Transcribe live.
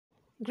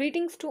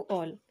Greetings to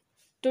all.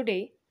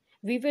 Today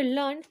we will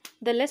learn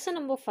the lesson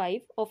number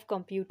 5 of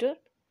Computer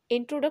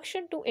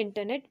Introduction to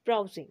Internet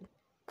Browsing.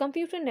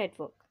 Computer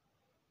network.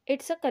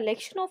 It's a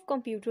collection of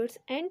computers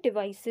and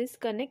devices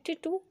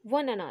connected to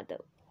one another.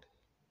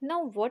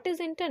 Now what is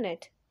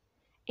Internet?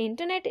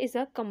 Internet is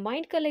a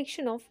combined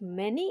collection of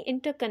many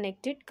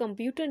interconnected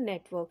computer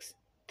networks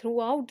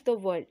throughout the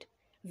world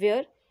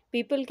where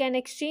people can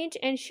exchange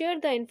and share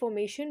the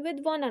information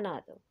with one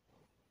another.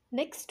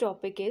 Next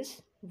topic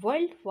is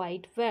World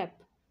Wide Web,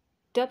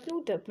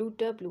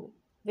 WWW,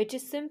 which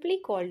is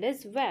simply called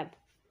as web.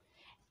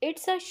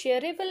 It's a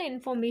shareable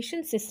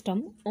information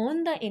system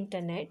on the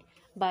internet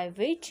by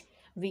which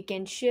we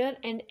can share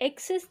and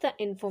access the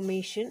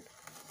information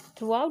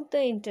throughout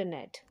the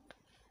internet.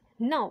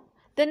 Now,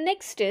 the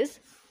next is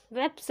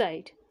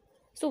website.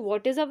 So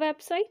what is a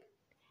website?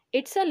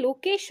 It's a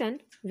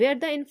location where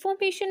the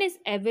information is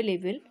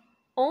available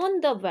on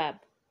the web,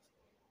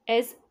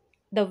 as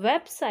the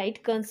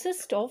website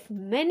consists of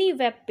many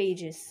web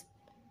pages.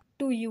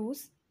 To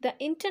use the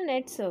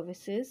internet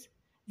services,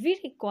 we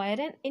require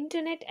an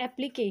internet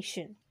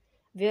application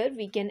where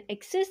we can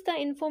access the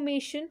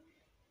information.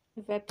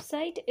 The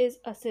website is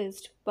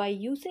accessed by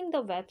using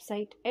the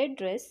website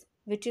address,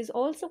 which is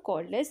also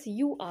called as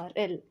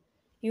URL,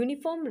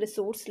 Uniform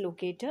Resource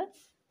Locator,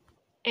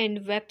 and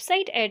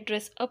website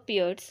address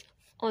appears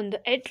on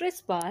the address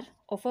bar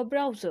of a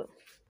browser.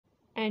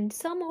 And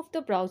some of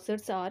the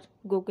browsers are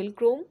Google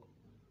Chrome,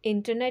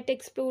 Internet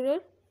Explorer,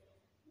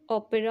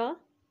 Opera,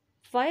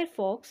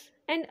 Firefox,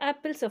 and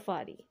Apple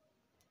Safari.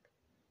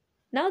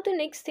 Now the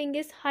next thing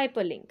is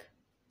hyperlink.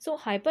 So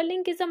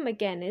hyperlink is a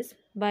mechanism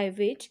by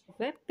which a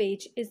web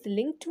page is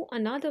linked to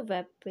another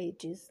web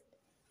pages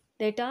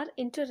that are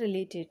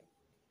interrelated.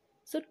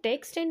 So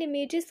text and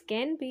images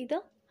can be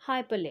the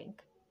hyperlink.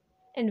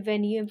 And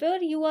whenever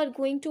you are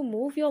going to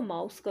move your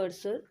mouse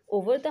cursor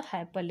over the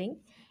hyperlink,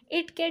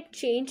 it can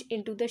change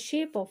into the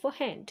shape of a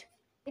hand.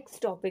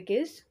 Next topic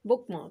is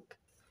bookmark,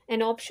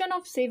 an option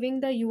of saving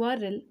the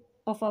URL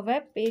of a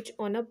web page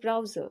on a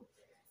browser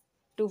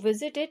to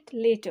visit it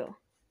later.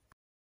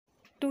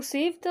 To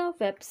save the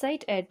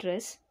website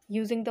address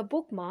using the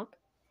bookmark,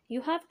 you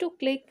have to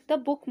click the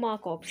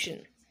bookmark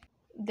option.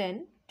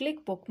 Then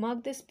click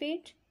bookmark this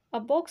page.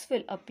 A box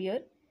will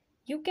appear.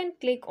 You can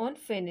click on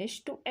finish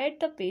to add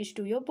the page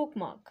to your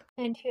bookmark.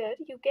 And here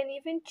you can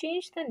even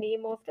change the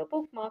name of the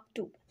bookmark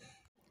too.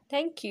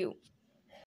 Thank you.